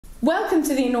Welcome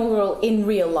to the inaugural In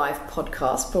Real Life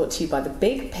podcast, brought to you by the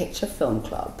Big Picture Film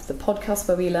Club, the podcast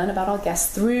where we learn about our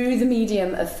guests through the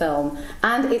medium of film.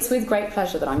 And it's with great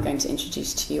pleasure that I'm going to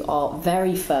introduce to you our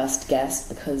very first guest,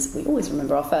 because we always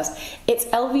remember our first. It's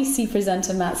LBC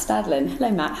presenter Matt Stadlen. Hello,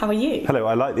 Matt. How are you? Hello.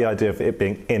 I like the idea of it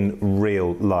being in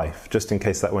real life, just in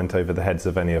case that went over the heads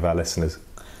of any of our listeners.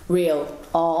 Real,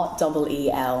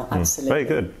 R-E-E-L, absolutely. Very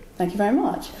good. Thank you very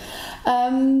much.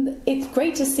 It's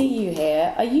great to see you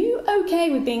here. Are you okay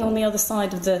with being on the other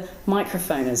side of the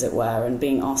microphone, as it were, and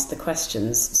being asked the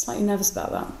questions? Slightly nervous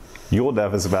about that. You're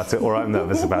nervous about it, or I'm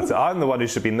nervous about it. I'm the one who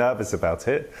should be nervous about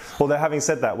it. Although, having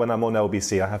said that, when I'm on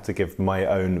LBC, I have to give my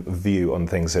own view on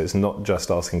things. So it's not just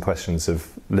asking questions of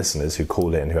listeners who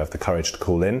call in, who have the courage to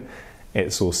call in.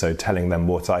 It's also telling them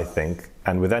what I think,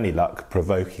 and with any luck,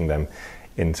 provoking them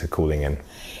into calling in.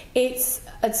 It's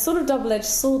a sort of double-edged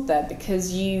sword there,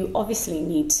 because you obviously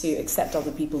need to accept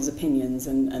other people's opinions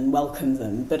and welcome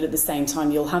them, but at the same time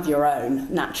you'll have your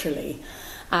own, naturally.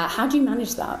 How do you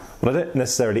manage that? Well, I don't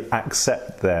necessarily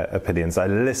accept their opinions. I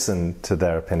listen to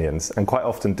their opinions and quite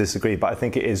often disagree, but I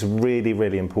think it is really,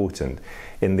 really important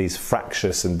in these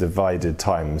fractious and divided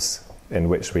times in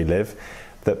which we live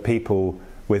that people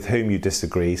with whom you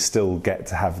disagree still get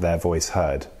to have their voice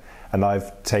heard. And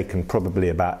I've taken probably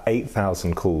about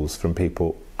 8,000 calls from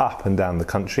people up and down the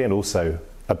country and also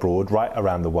abroad, right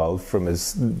around the world, from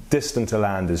as distant a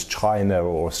land as China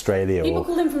or Australia. People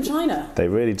call in from China? They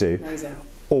really do. Amazing.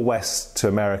 Or west to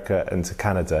America and to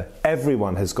Canada.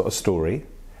 Everyone has got a story.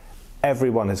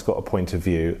 Everyone has got a point of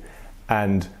view.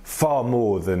 And far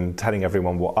more than telling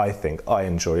everyone what I think, I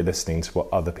enjoy listening to what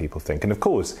other people think. And of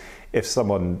course, if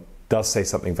someone does say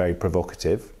something very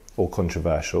provocative or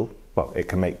controversial, well, it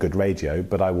can make good radio,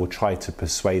 but I will try to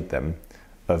persuade them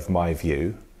of my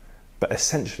view. But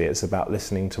essentially, it's about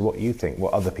listening to what you think,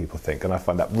 what other people think, and I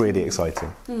find that really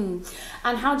exciting. And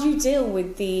how do you deal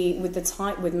with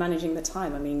with managing the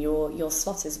time? I mean, your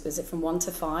slot is it from 1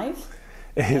 to 5?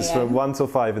 It is from 1 till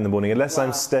 5 in the morning, unless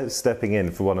I'm stepping in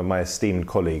for one of my esteemed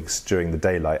colleagues during the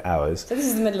daylight hours. So this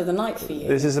is the middle of the night for you.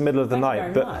 This is the middle of the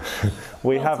night, but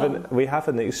we have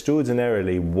an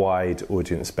extraordinarily wide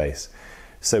audience base.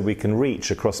 So we can reach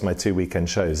across my 2 weekend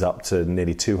shows up to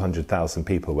nearly 200,000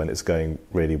 people when it's going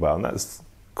really well. And that's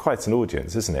quite an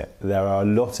audience, isn't it? There are a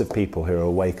lot of people who are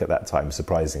awake at that time,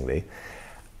 surprisingly.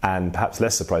 And perhaps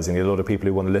less surprisingly, a lot of people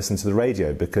who want to listen to the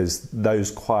radio, because those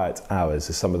quiet hours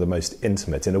are some of the most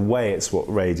intimate. In a way, it's what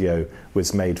radio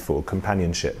was made for,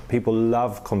 companionship. People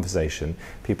love conversation.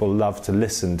 People love to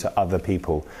listen to other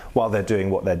people while they're doing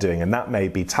what they're doing. And that may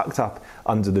be tucked up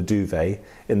under the duvet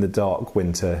in the dark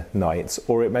winter nights,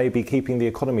 or it may be keeping the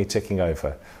economy ticking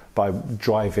over by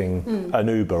driving an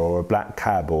Uber or a black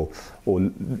cab, or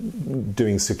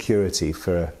doing security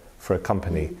for a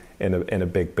company in a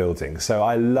big building. So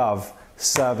I love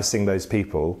servicing those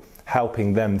people,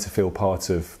 helping them to feel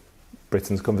part of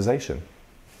Britain's conversation.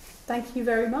 Thank you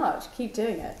very much. Keep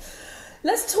doing it.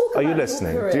 Let's talk about Are you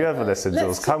listening? Your career, do you ever listen,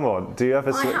 Jules? Come on. Do you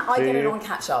ever? I get it on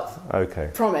catch up.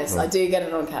 Okay. Promise, I do get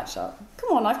it on catch up.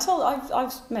 Come on,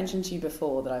 I've mentioned to you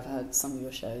before that I've heard some of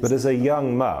your shows. But as a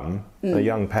young mum, a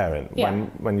young parent,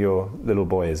 when your little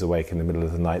boy is awake in the middle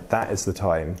of the night, that is the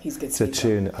time to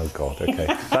tune. Oh God, okay.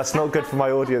 That's not good for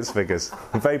my audience figures.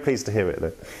 I'm very pleased to hear it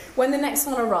though. When the next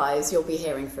one arrives, you'll be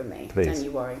hearing from me. Please. Don't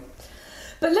you worry.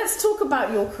 But let's talk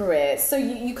about your career. So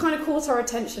you kind of caught our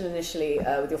attention initially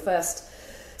with your first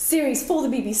series for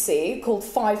the BBC called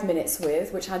 5 Minutes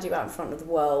With, which had you out in front of the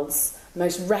world's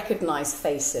most recognised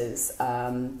faces.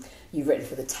 You've written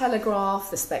for The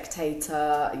Telegraph, The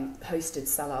Spectator, you hosted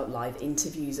sellout live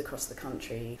interviews across the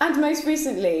country. And most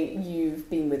recently, you've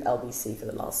been with LBC for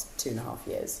the last 2.5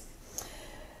 years.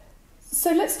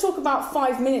 So let's talk about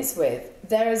 5 Minutes With.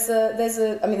 There's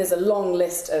a long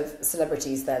list of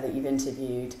celebrities there that you've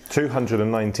interviewed.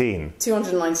 219.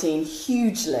 219,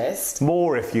 huge list.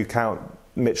 More if you count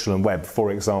Mitchell and Webb, for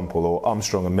example, or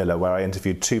Armstrong and Miller, where I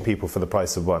interviewed 2 people for the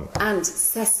price of 1. And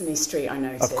Sesame Street, I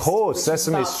noticed. Of course,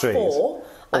 Sesame Street. 4.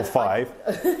 Or 5.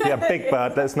 Yeah, Big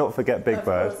Bird. Let's not forget Big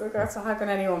Bird. So how can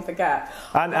anyone forget?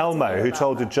 And Elmo, who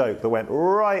told a joke that went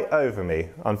right over me.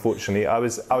 Unfortunately, I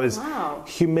was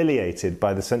humiliated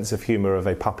by the sense of humour of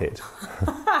a puppet.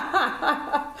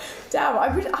 Damn, I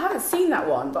haven't seen that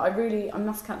one, but I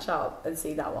must catch up and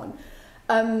see that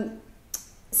one.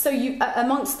 So you,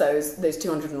 amongst those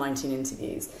 219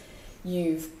 interviews,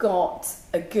 you've got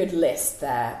a good list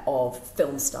there of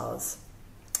film stars.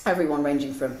 Everyone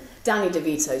ranging from Danny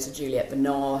DeVito to Juliette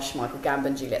Binoche, Michael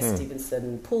Gambon, Juliette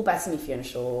Stevenson, Paul Bettany, Fiona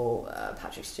Shaw,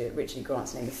 Patrick Stewart, Richard Grant,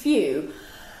 to name a few.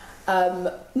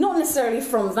 Not necessarily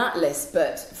from that list,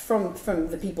 but from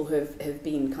the people who have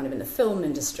been kind of in the film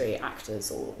industry,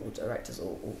 actors or directors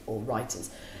or writers.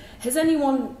 Has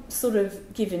anyone sort of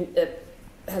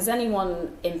has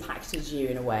anyone impacted you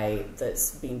in a way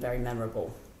that's been very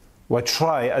memorable? Well, I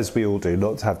try, as we all do,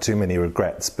 not to have too many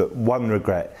regrets, but one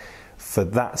regret for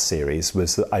that series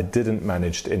was that I didn't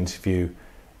manage to interview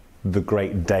the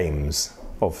great dames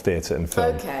of theatre and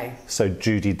film. Okay. So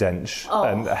Judi Dench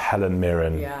and Helen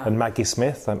Mirren and Maggie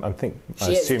Smith. I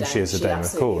assume she is a dame,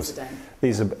 of course.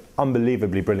 These are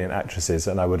unbelievably brilliant actresses,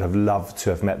 and I would have loved to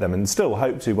have met them, and still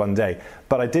hope to one day.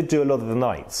 But I did do a lot of the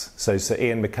nights. So Sir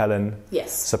Ian McKellen,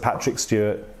 Sir Patrick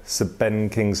Stewart, Sir Ben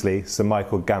Kingsley, Sir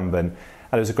Michael Gambon.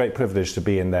 And it was a great privilege to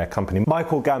be in their company.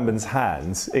 Michael Gambon's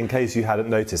hands, in case you hadn't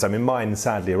noticed, I mean, mine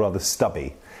sadly are rather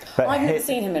stubby. But I've never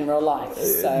seen him in real life,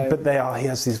 so... But he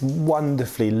has these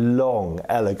wonderfully long,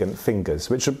 elegant fingers,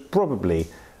 which are probably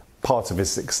part of his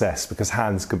success, because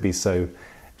hands can be so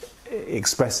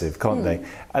expressive, can't they?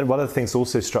 And one of the things that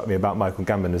also struck me about Michael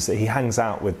Gambon is that he hangs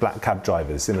out with black cab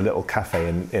drivers in a little cafe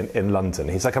in London.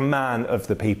 He's like a man of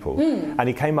the people. And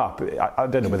he came up, I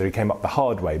don't know whether he came up the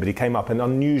hard way, but he came up in an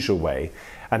unusual way.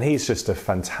 And he's just a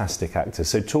fantastic actor.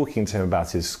 So talking to him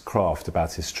about his craft,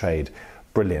 about his trade,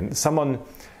 brilliant. Someone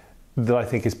that I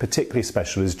think is particularly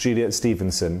special is Juliet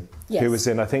Stevenson, who was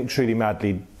in, I think, Truly,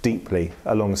 Madly, Deeply,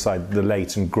 alongside the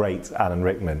late and great Alan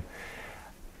Rickman.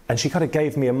 And she kind of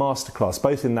gave me a masterclass,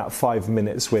 both in that 5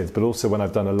 minutes with, but also when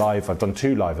I've done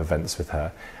 2 live events with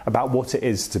her, about what it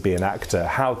is to be an actor,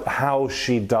 how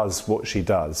she does what she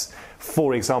does.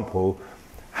 For example,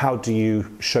 how do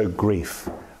you show grief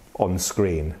on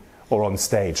screen or on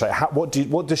stage? Like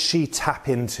what does she tap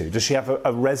into? Does she have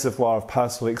a reservoir of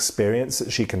personal experience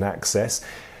that she can access?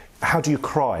 How do you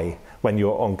cry when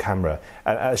you're on camera?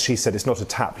 And as she said, it's not a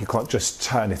tap, you can't just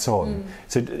turn it on.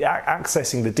 So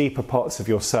accessing the deeper parts of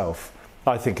yourself,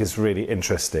 I think, is really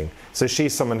interesting. So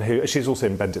she's someone she's also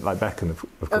in Bend It Like Beckham, of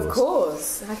course. Of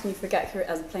course. How can you forget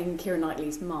as playing Keira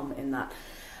Knightley's mum in that?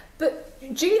 But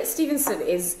Juliet Stevenson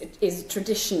is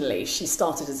traditionally, she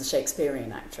started as a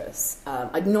Shakespearean actress.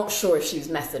 I'm not sure if she was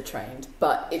method trained,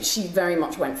 but she very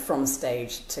much went from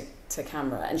stage to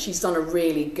camera, and she's done a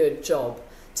really good job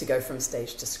to go from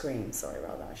stage to screen.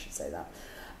 I should say that.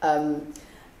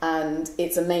 And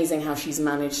it's amazing how she's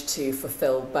managed to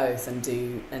fulfil both and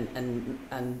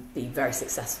be very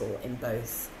successful in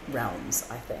both realms,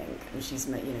 I think. And she's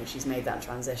made that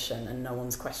transition, and no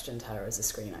one's questioned her as a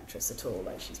screen actress at all.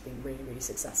 Like, she's been really, really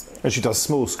successful. And she does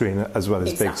small screen as well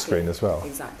as big screen as well.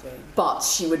 Exactly. But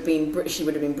she would have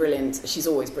been brilliant. She's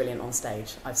always brilliant on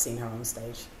stage. I've seen her on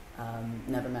stage.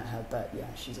 Never met her, but yeah,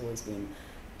 she's always been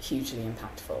hugely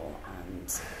impactful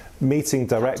and meeting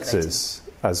directors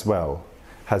as well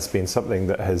has been something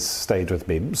that has stayed with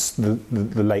me.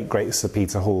 The late great Sir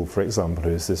Peter Hall, for example, who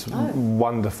is this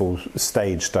wonderful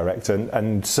stage director,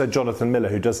 and Sir Jonathan Miller,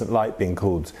 who doesn't like being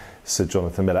called Sir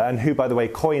Jonathan Miller, and who, by the way,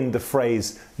 coined the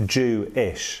phrase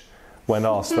Jew-ish when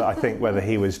asked, I think, whether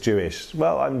he was Jewish.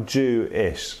 Well, I'm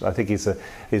Jewish. I think he's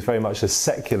very much a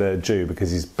secular Jew,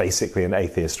 because he's basically an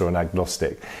atheist or an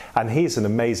agnostic. And he's an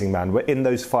amazing man. In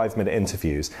those 5-minute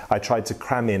interviews, I tried to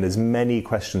cram in as many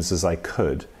questions as I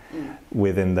could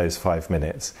within those 5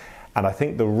 minutes. And I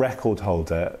think the record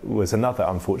holder was another,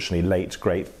 unfortunately, late,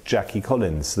 great Jackie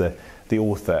Collins, the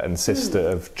author and sister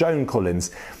of Joan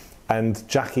Collins. And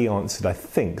Jackie answered, I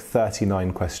think,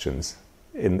 39 questions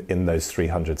in those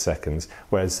 300 seconds,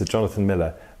 whereas Sir Jonathan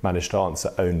Miller managed to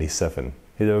answer only 7.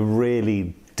 He's a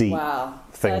really deep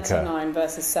thinker. 39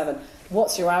 versus 7.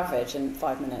 What's your average in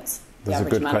 5 minutes? That's the a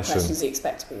good amount question. Of questions you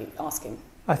expect to be asking?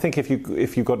 I think if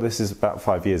you got, this is about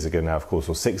 5 years ago now, of course,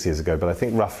 or 6 years ago, but I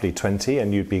think roughly 20,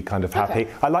 and you'd be kind of happy.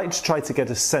 I like to try to get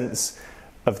a sense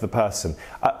of the person.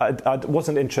 I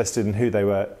wasn't interested in who they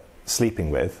were sleeping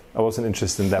with. I wasn't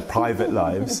interested in their private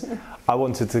lives. I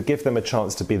wanted to give them a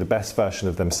chance to be the best version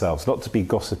of themselves, not to be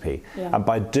gossipy. And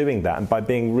by doing that, and by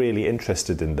being really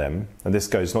interested in them, and this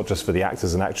goes not just for the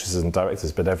actors and actresses and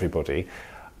directors, but everybody,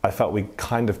 I felt we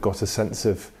kind of got a sense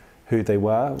of who they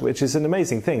were, which is an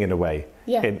amazing thing in a way,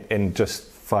 in just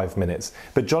 5 minutes.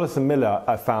 But Jonathan Miller,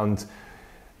 I found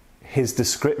his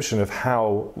description of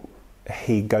how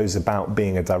he goes about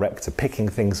being a director, picking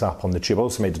things up on the tube. I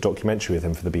also made a documentary with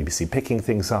him for the BBC, picking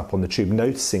things up on the tube,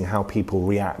 noticing how people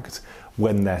react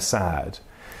when they're sad.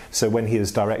 So when he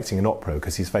was directing an opera,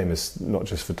 because he's famous not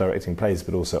just for directing plays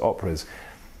but also operas,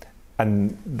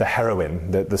 and the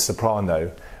heroine, the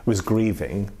soprano, was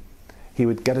grieving, he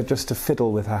would get her just to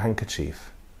fiddle with her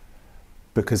handkerchief.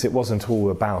 because it wasn't all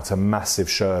about a massive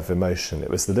show of emotion. It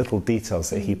was the little details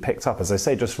that he picked up, as I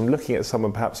say, just from looking at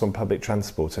someone perhaps on public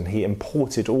transport, and he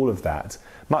imported all of that,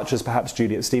 much as perhaps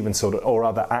Juliet Stevens or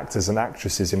other actors and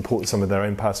actresses import some of their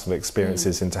own personal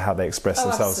experiences into how they express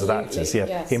themselves as actors. Yeah,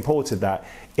 yes. He imported that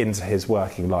into his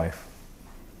working life.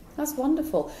 That's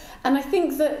wonderful. And I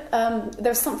think that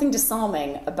there's something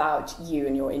disarming about you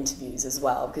and your interviews as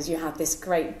well, because you had this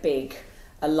great big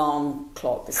alarm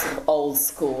clock, this sort of old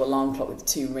school alarm clock with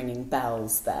 2 ringing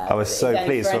bells there. I was so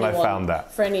pleased when I found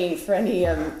that. For any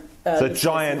the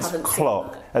giant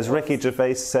clock, as Ricky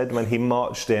Gervais said when he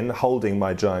marched in holding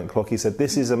my giant clock, he said,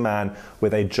 "This is a man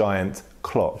with a giant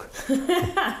clock."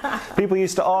 People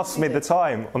used to ask me the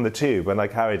time on the tube when I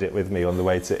carried it with me on the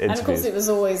way to interviews. And of course it was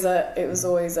always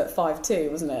at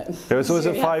 5:02, wasn't it? It was always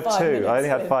at 5:02. I only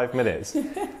had 5 minutes.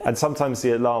 And sometimes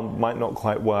the alarm might not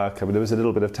quite work. I mean, there was a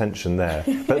little bit of tension there.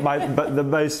 But the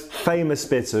most famous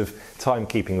bit of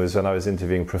timekeeping was when I was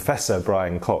interviewing Professor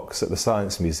Brian Cox at the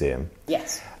Science Museum.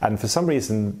 Yes. And for some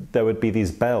reason there would be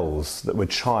these bells that would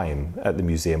chime at the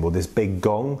museum, or this big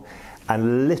gong.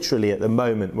 And literally at the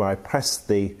moment where I pressed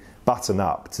the button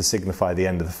up to signify the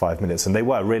end of the 5 minutes, and they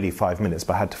were really 5 minutes,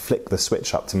 but I had to flick the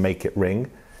switch up to make it ring,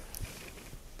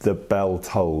 the bell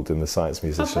tolled in the Science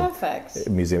Museum. Oh, perfect.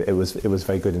 Museum. It was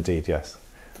very good indeed, yes.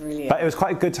 Brilliant. But it was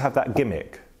quite good to have that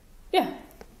gimmick. Yeah.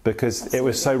 Because Absolutely. It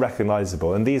was so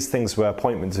recognisable, and these things were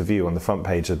appointments of you on the front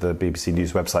page of the BBC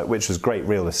News website, which was great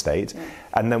real estate. Yeah.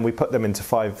 And then we put them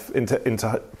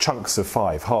into chunks of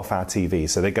 5 half-hour TV.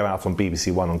 So they go out on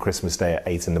BBC One on Christmas Day at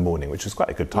 8 in the morning, which was quite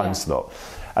a good time slot.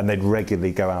 And they'd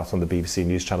regularly go out on the BBC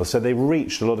News channel. So they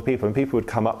reached a lot of people, and people would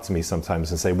come up to me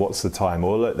sometimes and say, "What's the time?"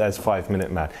 Or, "Look, there's 5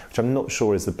 Minute Man," which I'm not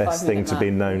sure is the best thing to be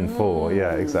known for.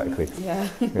 Yeah, exactly. Yeah.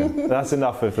 That's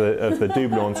enough of the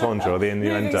double entendre or the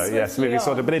innuendo. Yes, moving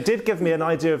sort of. But it did give me an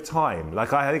idea of time.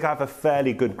 Like, I think I have a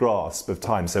fairly good grasp of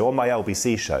time. So on my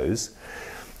LBC shows,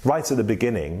 right at the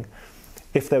beginning,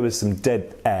 if there was some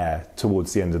dead air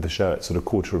towards the end of the show at sort of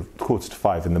quarter to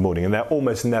 5 in the morning, and there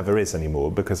almost never is anymore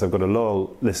because I've got a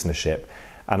loyal listenership,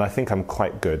 and I think I'm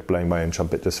quite good, blowing my own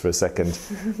trumpet just for a second,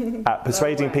 at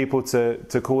persuading people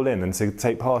to call in and to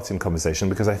take part in conversation,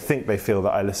 because I think they feel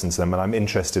that I listen to them and I'm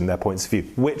interested in their points of view,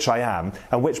 which I am,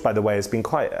 and which, by the way, has been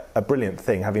quite a brilliant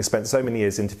thing, having spent so many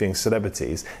years interviewing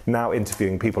celebrities, now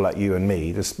interviewing people like you and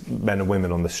me, just men and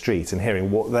women on the street, and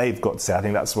hearing what they've got to say. I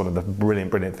think that's one of the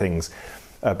brilliant things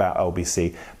about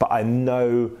LBC. But I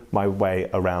know my way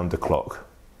around a clock.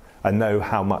 I know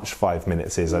how much 5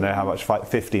 minutes is. I know how much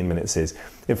 15 minutes is.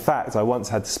 In fact, I once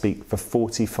had to speak for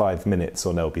 45 minutes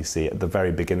on LBC at the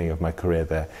very beginning of my career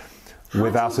there,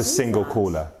 without a single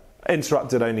caller,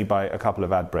 interrupted only by a couple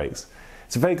of ad breaks.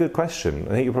 It's a very good question.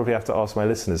 I think you probably have to ask my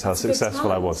listeners how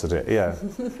successful I was at it. Yeah.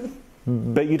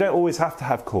 But you don't always have to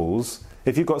have calls.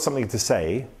 If you've got something to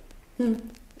say,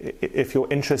 if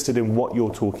you're interested in what you're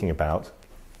talking about,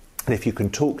 and if you can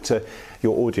talk to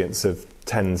your audience of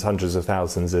tens, hundreds of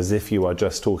thousands as if you are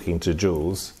just talking to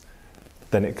Jules,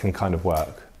 then it can kind of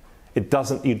work. You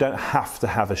don't have to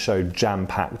have a show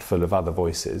jam-packed full of other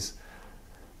voices.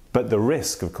 But the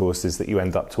risk, of course, is that you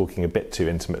end up talking a bit too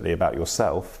intimately about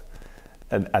yourself,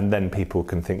 and then people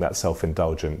can think that's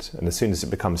self-indulgent. And as soon as it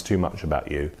becomes too much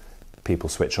about you, people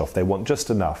switch off. They want just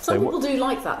enough. Some people do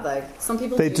like that, though. Some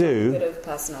people do like a bit of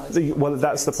personality. Well,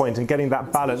 that's the point, and getting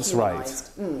that balance right.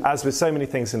 As with so many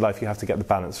things in life, you have to get the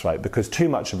balance right, because too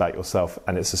much about yourself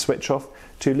and it's a switch off,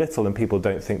 too little and people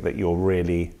don't think that you're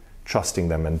really trusting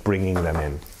them and bringing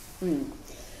them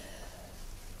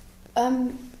in.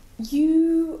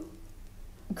 You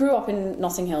grew up in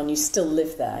Notting Hill and you still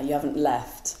live there. You haven't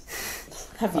left.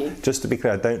 Have you? Just to be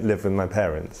clear, I don't live with my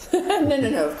parents.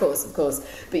 No, of course.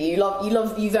 But you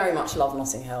very much love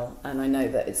Notting Hill, and I know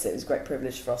that it was a great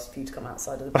privilege for you to come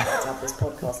outside of the to have this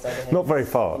podcast over here. Not very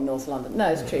far. In North London. No,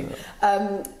 it's true.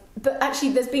 But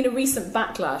actually, there's been a recent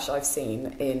backlash I've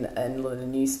seen in a lot of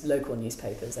the local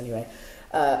newspapers, anyway,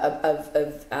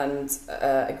 and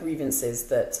grievances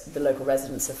that the local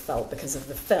residents have felt because of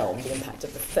the impact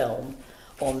of the film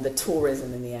on the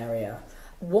tourism in the area.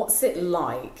 What's it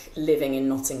like living in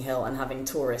Notting Hill and having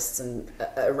tourists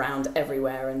around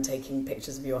everywhere and taking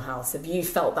pictures of your house? Have you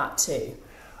felt that too?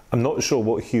 I'm not sure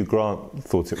what Hugh Grant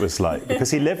thought it was like, because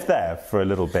he lived there for a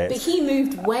little bit. But he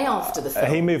moved way after the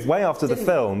film. He moved way after the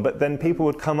film, but then people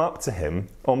would come up to him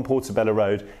on Portobello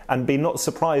Road and be not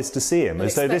surprised to see him,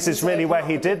 as though this is really where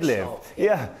he did live.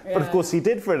 Yeah, but of course he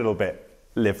did for a little bit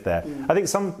live there. I think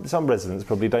some residents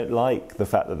probably don't like the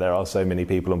fact that there are so many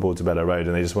people on Portobello Road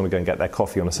and they just want to go and get their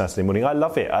coffee on a Saturday morning. I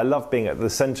love it. I love being at the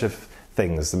centre of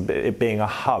things. It being a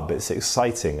hub, it's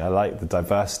exciting. I like the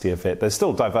diversity of it. There's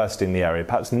still diversity in the area,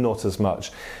 perhaps not as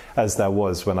much as there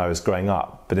was when I was growing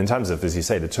up. But in terms of, as you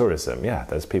say, the tourism, yeah,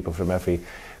 there's people from every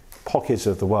pocket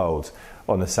of the world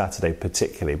on a Saturday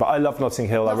particularly. But I love Notting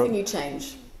Hill. Nothing you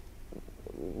change?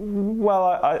 Well,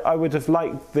 I would have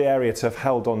liked the area to have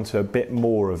held on to a bit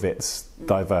more of its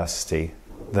diversity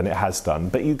than it has done.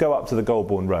 But you go up to the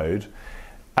Golborne Road,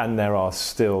 and there's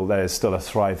still a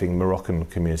thriving Moroccan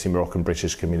community, Moroccan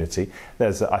British community.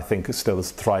 There's, I think, still a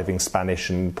thriving Spanish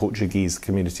and Portuguese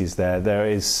communities there. There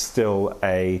is still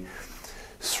a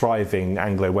thriving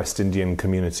Anglo-West Indian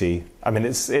community. I mean,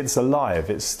 it's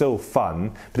alive, it's still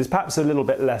fun, but it's perhaps a little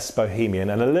bit less bohemian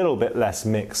and a little bit less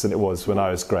mixed than it was when I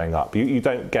was growing up. You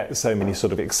don't get so many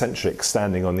sort of eccentrics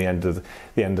standing on the end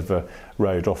of a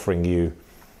road offering you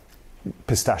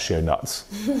pistachio nuts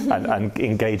and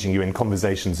engaging you in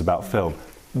conversations about film,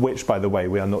 which, by the way,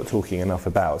 we are not talking enough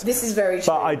about. This is very true.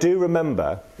 But I do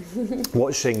remember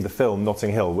watching the film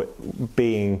Notting Hill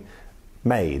being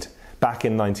made back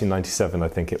in 1997, I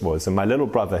think it was, and my little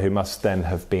brother, who must then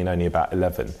have been only about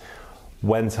 11,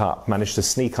 went up, managed to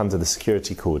sneak under the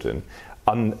security cordon,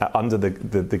 under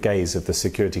the gaze of the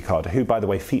security guard, who, by the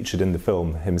way, featured in the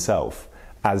film himself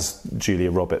as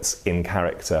Julia Roberts'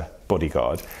 in-character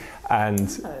bodyguard. And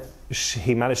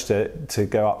he managed to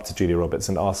go up to Julia Roberts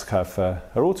and ask her for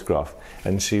her autograph.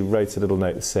 And she wrote a little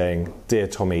note saying, "Dear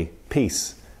Tommy,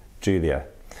 peace, Julia,"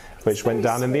 which went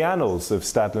down in the annals of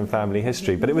Stadlen family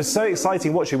history. But it was so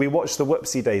exciting watching. We watched the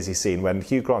whoopsie daisy scene when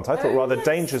Hugh Grant, I thought rather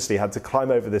dangerously, had to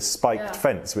climb over this spiked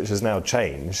fence, which has now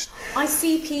changed. I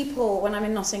see people, when I'm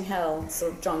in Notting Hill,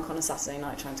 sort of drunk on a Saturday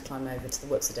night, trying to climb over to the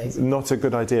whoopsie daisy. Not a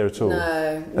good idea at all.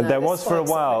 No, there was for a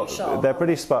while. They're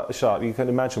pretty sharp. You can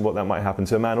imagine what that might happen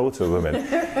to a man or to a woman.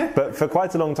 But for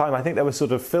quite a long time, I think there were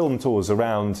sort of film tours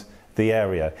around the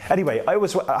area. Anyway,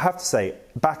 I have to say,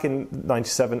 back in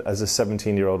 97, as a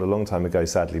 17-year-old, a long time ago,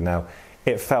 sadly now,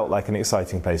 it felt like an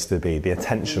exciting place to be. The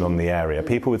attention on the area.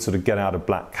 People would sort of get out of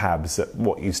black cabs at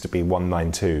what used to be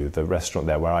 192, the restaurant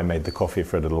there where I made the coffee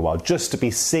for a little while, just to be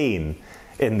seen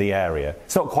in the area.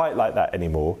 It's not quite like that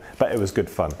anymore, but it was good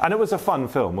fun. And it was a fun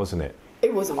film, wasn't it?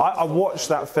 It was. I watched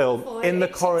that film in the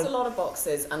coronet. It ticks a lot of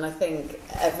boxes, and I think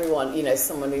everyone,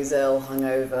 someone who's ill,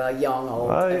 hungover, young,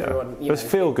 old, everyone. It was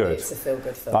feel good. It's a feel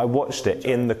good film. I watched it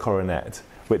in the Coronet,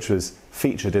 which was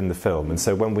featured in the film, and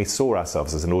so when we saw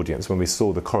ourselves as an audience, when we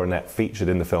saw the Coronet featured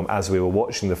in the film, as we were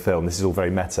watching the film, this is all very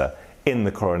meta. In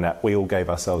the Coronet, we all gave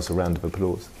ourselves a round of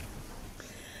applause.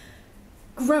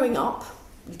 Growing up.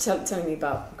 You're telling me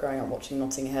about growing up watching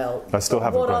Notting Hill. I still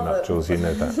haven't grown up, Jules, you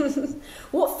know that.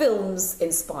 What films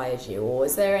inspired you, or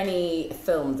is there any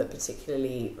film that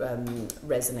particularly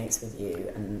resonates with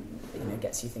you and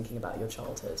gets you thinking about your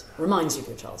childhood, reminds you of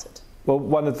your childhood? Well,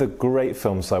 one of the great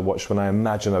films I watched when I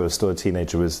imagine I was still a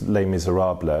teenager was Les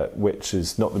Miserables, which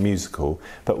is not the musical,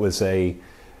 but it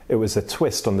was a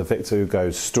twist on the Victor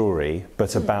Hugo story,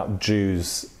 but about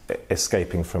Jews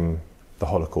escaping from the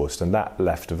Holocaust, and that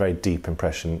left a very deep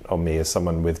impression on me as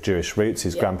someone with Jewish roots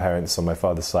whose grandparents on my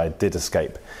father's side did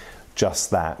escape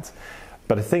just that.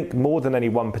 But I think more than any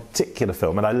one particular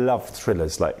film, and I love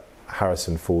thrillers like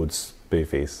Harrison Ford's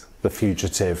movies, The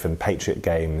Fugitive and Patriot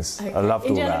Games. Okay. I loved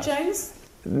Indiana all that. Indiana Jones?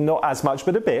 Not as much,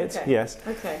 but a bit, yes.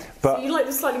 Okay. But so you like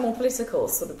the slightly more political,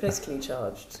 sort of politically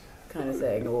charged kind of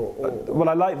thing? Well,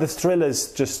 I like the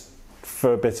thrillers just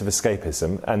for a bit of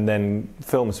escapism, and then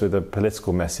films with a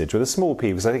political message with a small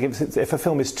p, because I think if a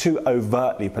film is too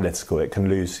overtly political, it can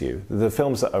lose you. The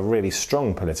films that are really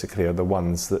strong politically are the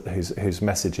ones whose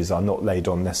messages are not laid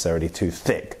on necessarily too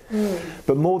thick.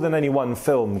 But more than any one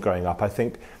film growing up, I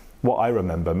think what I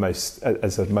remember most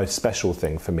as a most special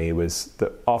thing for me was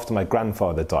that after my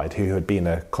grandfather died, who had been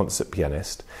a concert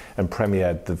pianist and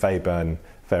premiered the Webern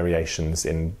variations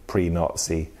in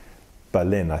pre-Nazi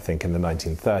Berlin, I think, in the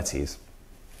 1930s.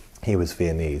 He was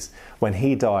Viennese. When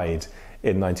he died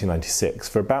in 1996,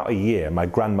 for about a year, my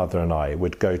grandmother and I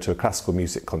would go to a classical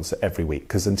music concert every week,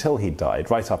 because until he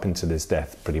died, right up until his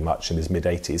death, pretty much in his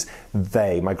mid-80s,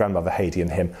 my grandmother Heidi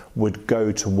and him, would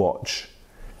go to watch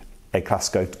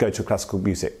go to a classical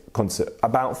music concert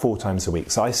about 4 times a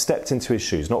week. So I stepped into his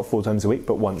shoes, not 4 times a week,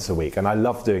 but once a week. And I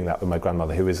loved doing that with my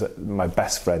grandmother, who was my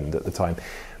best friend at the time.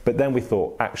 But then we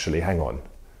thought, actually, hang on.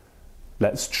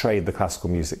 Let's trade the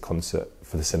classical music concert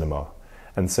for the cinema.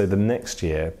 And so the next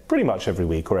year, pretty much every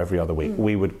week or every other week,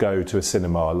 we would go to a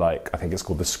cinema like, I think it's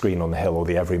called the Screen on the Hill or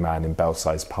the Everyman in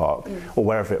Belsize Park or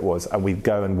wherever it was, and we'd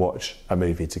go and watch a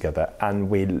movie together, and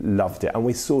we loved it. And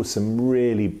we saw some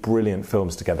really brilliant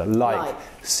films together, like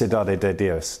Cidade de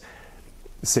Dios,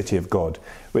 City of God,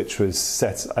 which was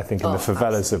set, I think, in the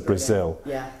favelas of Brazil,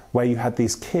 where you had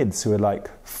these kids who were like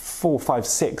 4, 5,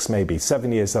 6, maybe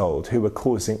 7 years old, who were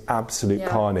causing absolute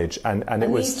carnage, and it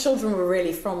was. These children were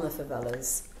really from the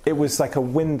favelas. It was like a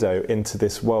window into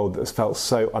this world that felt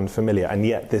so unfamiliar, and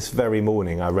yet this very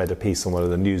morning I read a piece on one of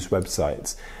the news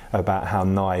websites about how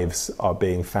knives are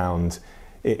being found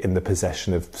in the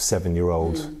possession of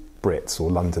 7-year-old Brits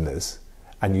or Londoners,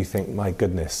 and you think, my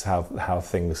goodness, how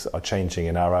things are changing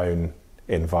in our own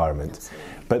environment.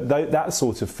 Absolutely. But that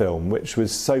sort of film, which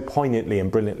was so poignantly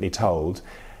and brilliantly told,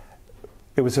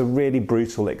 it was a really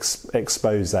brutal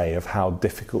expose of how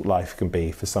difficult life can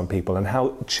be for some people, and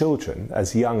how children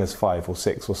as young as 5 or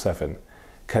 6 or 7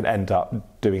 can end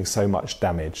up doing so much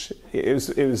damage. It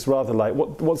was rather like,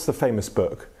 what's the famous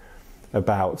book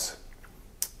about?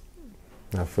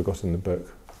 I've forgotten the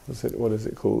book. What is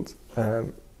it called?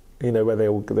 You know, where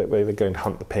they go and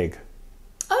hunt the pig.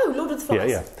 Oh, Lord of the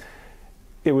Flies. Yeah.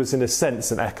 It was in a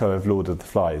sense an echo of Lord of the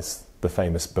Flies, the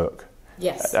famous book.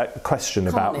 Yes. A question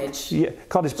about carnage,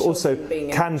 but also,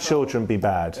 can children be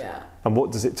bad? Yeah. And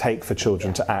what does it take for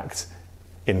children to act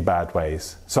in bad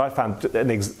ways? So I found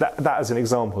that as an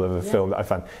example of a film that I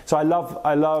found. So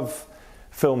I love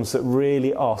films that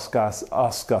really ask us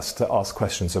to ask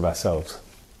questions of ourselves.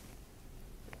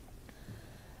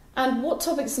 And what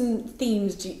topics and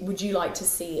themes would you like to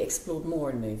see explored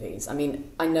more in movies? I mean,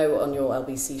 I know on your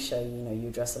LBC show, you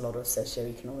address a lot of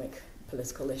socio-economic,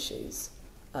 political issues.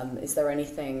 Is there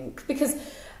anything, because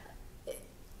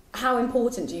how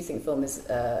important do you think film is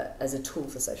as a tool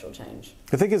for social change?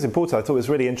 I think it's important. I thought it was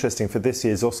really interesting for this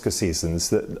year's Oscar seasons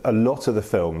that a lot of the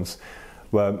films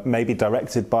were maybe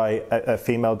directed by a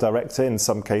female director in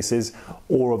some cases,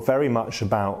 or very much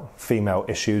about female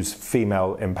issues,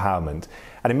 female empowerment.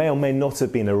 And it may or may not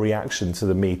have been a reaction to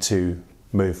the Me Too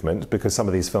movement, because some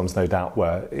of these films no doubt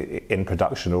were in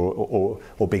production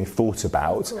or being thought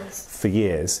about for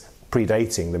years,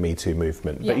 predating the Me Too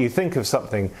movement. But you think of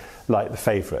something like The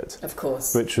Favourite, of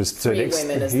course, which was to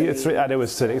and it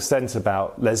was to an extent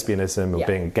about lesbianism or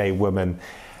being a gay woman.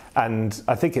 And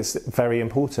I think it's very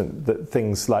important that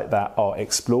things like that are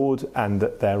explored, and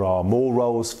that there are more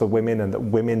roles for women, and that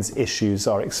women's issues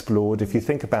are explored. If you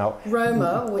think about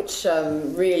Roma, which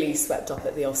really swept up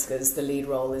at the Oscars, the lead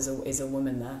role is a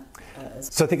woman there.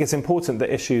 So I think it's important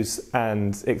that issues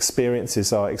and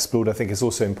experiences are explored. I think it's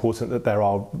also important that there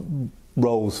are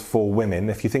roles for women.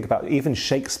 If you think about even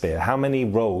Shakespeare, how many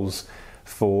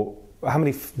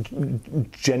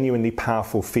genuinely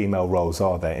powerful female roles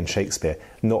are there in Shakespeare?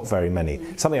 Not very many.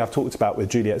 Something I've talked about with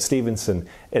Juliet Stevenson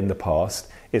in the past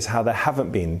is how there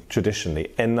haven't been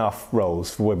traditionally enough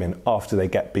roles for women after they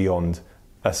get beyond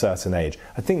a certain age.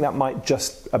 I think that might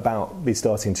just about be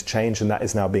starting to change, and that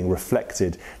is now being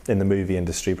reflected in the movie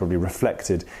industry, probably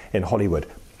reflected in Hollywood.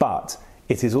 But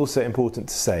it is also important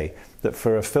to say that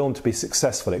for a film to be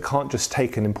successful, it can't just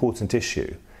take an important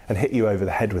issue and hit you over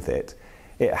the head with it.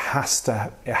 It has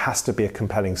to be a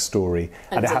compelling story,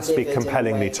 and it has to be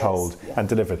compellingly told and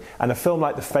delivered. And a film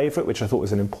like The Favourite, which I thought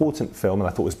was an important film and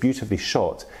I thought was beautifully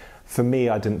shot, for me,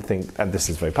 I didn't think, and this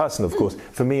is very personal, of course,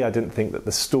 for me, I didn't think that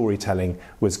the storytelling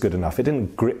was good enough. It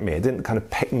didn't grip me. It didn't kind of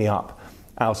pick me up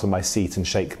out of my seat and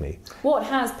shake me. What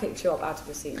has picked you up out of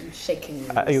your seat and shaken you?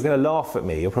 You're going to laugh at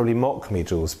me. You'll probably mock me,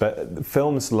 Jules, but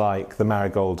films like the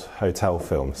Marigold Hotel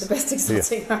films. The best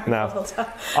exotic Marigold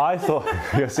Hotel. I thought,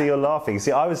 see, you're laughing.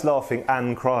 See, I was laughing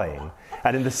and crying.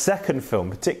 And in the second film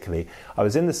particularly, I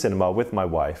was in the cinema with my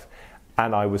wife,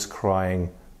 and I was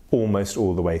crying almost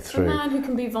all the way through. A man who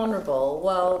can be vulnerable,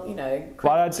 well,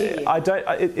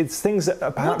 it's things that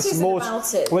are perhaps what is more. It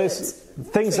about it well, it's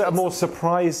things that are more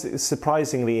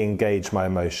surprisingly engage my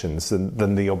emotions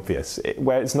than the obvious.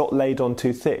 Where it's not laid on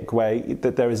too thick, where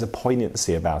there is a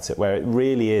poignancy about it, where it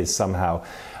really is somehow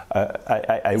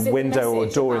a window or a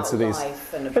door into these.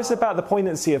 It's about the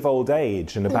poignancy of old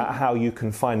age, and about how you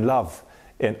can find love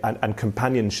and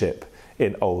companionship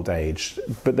in old age.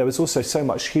 But there was also so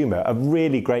much humour. A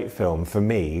really great film for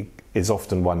me is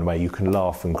often one where you can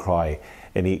laugh and cry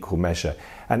in equal measure,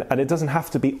 and it doesn't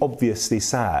have to be obviously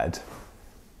sad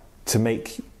to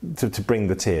bring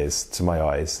the tears to my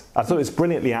eyes. I thought it was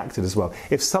brilliantly acted as well.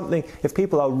 If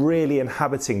people are really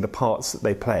inhabiting the parts that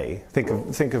they play, think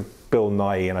of Bill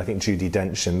Nighy and I think Judi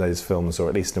Dench in those films, or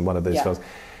at least in one of those films.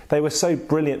 They were so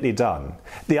brilliantly done.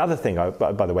 The other thing,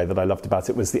 by the way, that I loved about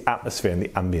it was the atmosphere and the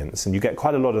ambience. And you get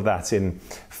quite a lot of that in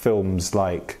films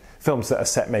that are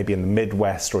set maybe in the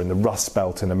Midwest or in the Rust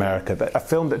Belt in America. A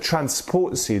film that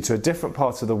transports you to a different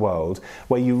part of the world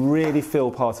where you really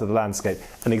feel part of the landscape.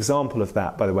 An example of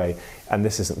that, by the way, and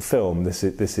this isn't film, this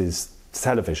is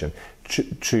television.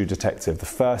 True Detective, the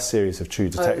first series of True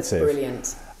Detective. Oh, it's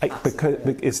brilliant. Because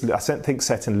it's, I think,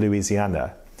 set in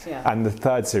Louisiana. Yeah. And the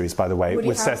third series, by the way, Woody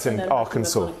was set in Harrelson and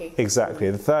Arkansas. Matthew McConaughey. Exactly.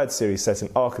 The third series set in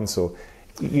Arkansas.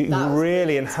 You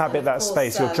really inhabit that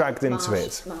space. You're dragged into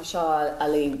it. Mahershala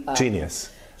Ali.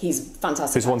 Genius. He's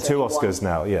fantastic. He's won 2 Oscars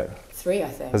now, yeah. 3, I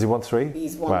think. Has he won 3?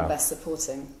 He's won Best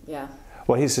Supporting, yeah.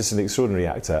 Well, he's just an extraordinary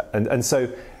actor. And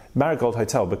so Marigold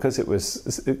Hotel, because it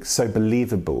was so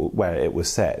believable where it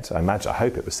was set, I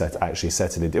hope it was actually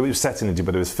set in India. It was set in India,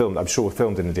 but it was filmed, I'm sure,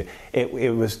 filmed in India.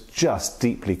 It was just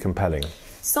deeply compelling.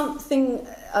 Something,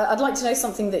 I'd like to know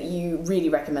something that you really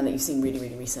recommend that you've seen really,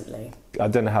 really recently. I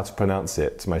don't know how to pronounce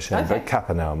it, to my shame, but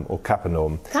Capernaum or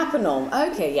Capernaum. Capernaum,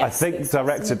 okay, yes. I think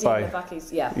directed by...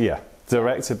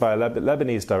 directed by a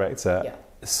Lebanese director. Yeah.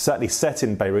 Certainly set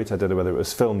in Beirut. I don't know whether it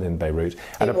was filmed in Beirut.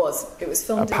 And it was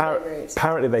filmed in Beirut.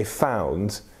 Apparently they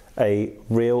found a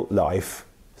real-life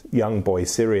young boy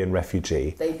Syrian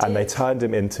refugee. They did. And they turned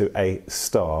him into a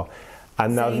star.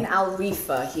 And Zayn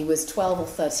Al-Rifa, he was 12 or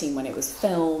 13 when it was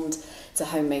filmed. It's a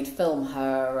homemade film.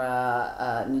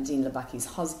 Her Nadine Labaki's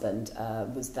husband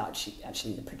was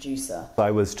actually the producer.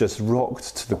 I was just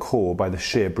rocked to the core by the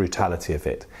sheer brutality of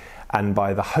it, and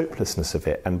by the hopelessness of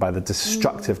it, and by the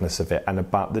destructiveness of it, and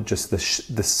about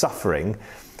the suffering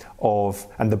of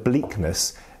and the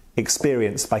bleakness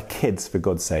experienced by kids, for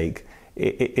God's sake,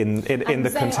 in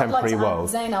the contemporary world.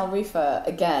 Zayn Al-Rifa,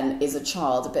 again, is a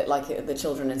child, a bit like the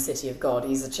children in City of God.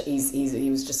 He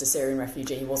was just a Syrian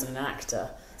refugee. He wasn't an actor.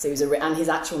 So he was and his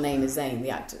actual name is Zayn, the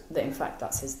actor. In fact,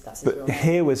 that's his real name.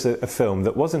 Here was a film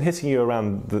that wasn't hitting you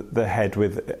around the head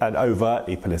with an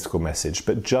overtly political message,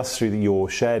 but just through your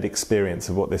shared experience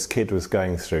of what this kid was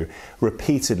going through.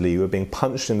 Repeatedly, you were being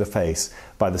punched in the face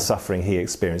by the suffering he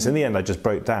experienced. In the end, I just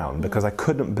broke down because I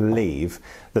couldn't believe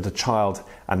that a child,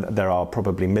 and there are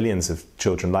probably millions of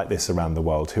children like this around the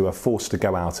world, who are forced to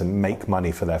go out and make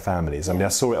money for their families. I mean, I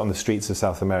saw it on the streets of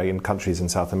South American countries in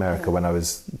South America when I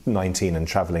was 19 and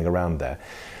travelling around there.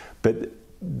 But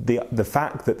the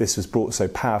fact that this was brought so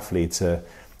powerfully to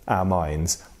our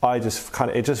minds,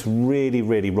 it just really,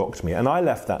 really rocked me. And I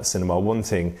left that cinema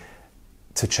wanting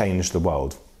to change the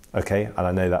world, okay? And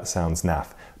I know that sounds naff,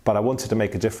 but I wanted to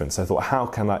make a difference. I thought, how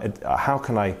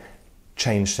can I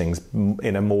change things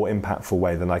in a more impactful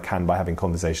way than I can by having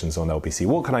conversations on LBC?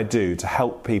 What can I do to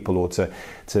help people, or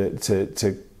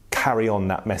to carry on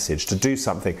that message, to do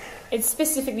something? It's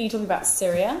specifically talking about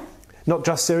Syria. Not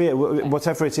just Syria,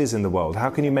 whatever it is in the world.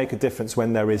 How can you make a difference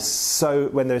when there is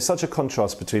such a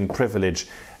contrast between privilege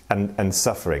and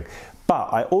suffering?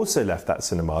 But I also left that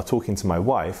cinema talking to my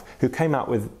wife, who came out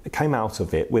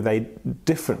of it with a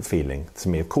different feeling to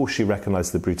me. Of course, she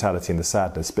recognised the brutality and the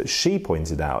sadness, but she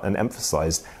pointed out and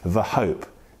emphasised the hope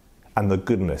and the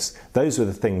goodness. Those were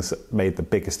the things that made the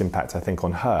biggest impact, I think,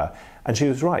 on her. And she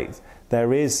was right.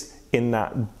 There is, in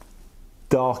that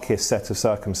darkest set of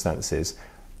circumstances,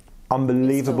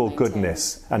 unbelievable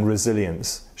goodness and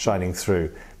resilience shining through.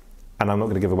 And I'm not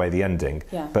going to give away the ending,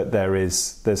 but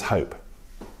there's hope.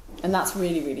 And that's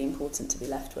really, really important to be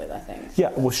left with, I think. Yeah,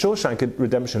 well, Shawshank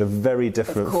Redemption, a very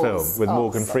different film with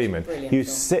Morgan Freeman. You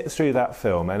sit through that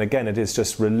film, and again, it is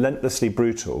just relentlessly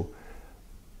brutal,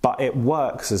 but it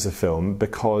works as a film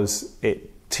because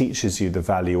it teaches you the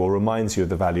value, or reminds you of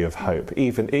the value of hope.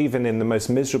 Even in the most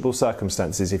miserable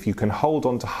circumstances, if you can hold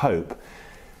on to hope,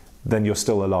 then you're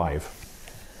still alive.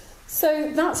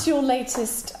 So that's your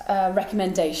latest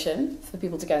recommendation for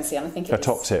people to go and see, and I think it's a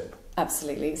top tip.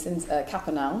 Absolutely, it's in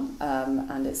Capernaum,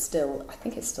 and I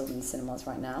think it's still in the cinemas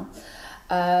right now.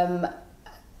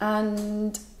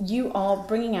 And you are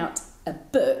bringing out a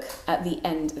book at the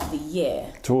end of the year.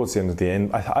 Towards the end of the year,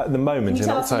 at the moment in October. Can you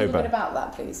tell us a little bit about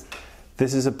that, please?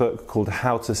 This is a book called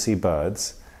How to See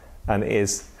Birds, and it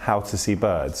is How to See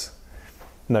Birds.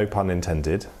 No pun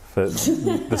intended for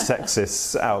the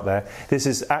sexists out there. This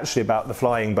is actually about the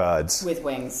flying birds. With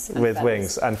wings.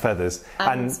 Wings and feathers.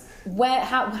 And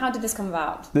how did this come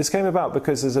about? This came about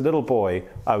because as a little boy,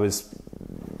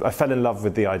 I fell in love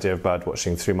with the idea of bird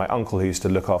watching through my uncle, who used to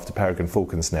look after peregrine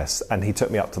falcons' nests, and he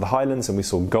took me up to the Highlands, and we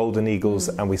saw golden eagles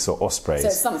and we saw ospreys. So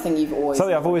it's something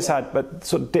I've always had, but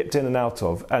sort of dipped in and out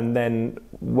of. And then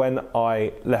when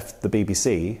I left the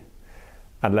BBC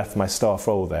and left my staff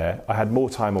role there, I had more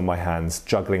time on my hands,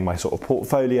 juggling my sort of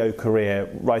portfolio career,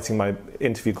 writing my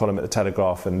interview column at the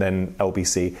Telegraph and then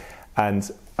LBC, and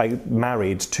I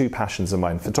married 2 passions of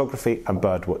mine, photography and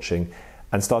bird watching,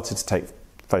 and started to take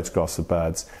photographs of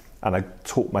birds, and I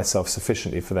taught myself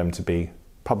sufficiently for them to be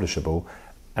publishable,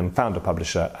 and found a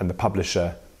publisher, and the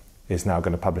publisher is now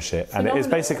going to publish it. Phenomenal. And it is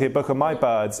basically a book of my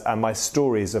birds and my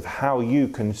stories of how you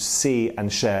can see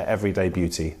and share everyday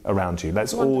beauty around you.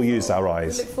 Let's all use our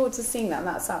eyes. We look forward to seeing that, and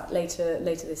that's out later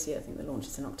this year. I think the launch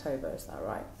is in October, is that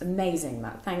right? Amazing,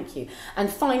 Matt, thank you. And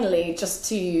finally, just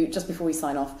before we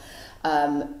sign off,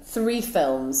 3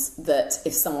 films that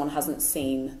if someone hasn't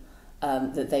seen,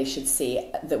 that they should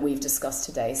see, that we've discussed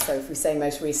today. So if we say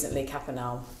most recently,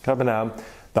 Capernaum. Capernaum,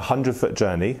 The 100-Foot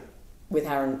Journey. With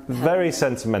Aaron. Very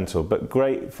sentimental, but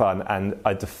great fun, and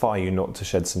I defy you not to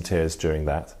shed some tears during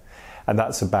that. And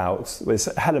that's about,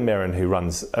 it's Helen Mirren who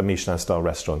runs a Michelin-style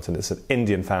restaurant, and it's an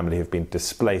Indian family who've been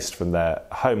displaced from their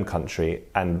home country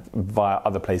and via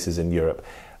other places in Europe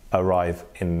arrive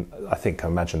in, I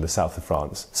imagine, the south of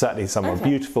France. Certainly somewhere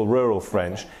beautiful, rural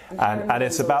French. Okay. And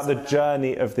it's about the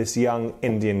journey of this young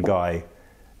Indian guy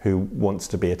who wants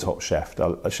to be a top chef.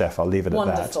 I'll leave it at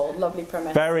that. Wonderful, lovely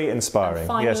premise. Very inspiring. And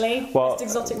finally, yes. Well, Best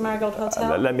Exotic Marigold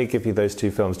Hotel. Let me give you those 2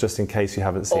 films just in case you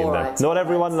haven't seen them. Not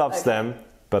everyone loves them,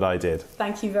 but I did.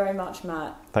 Thank you very much,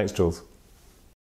 Matt. Thanks, Jules.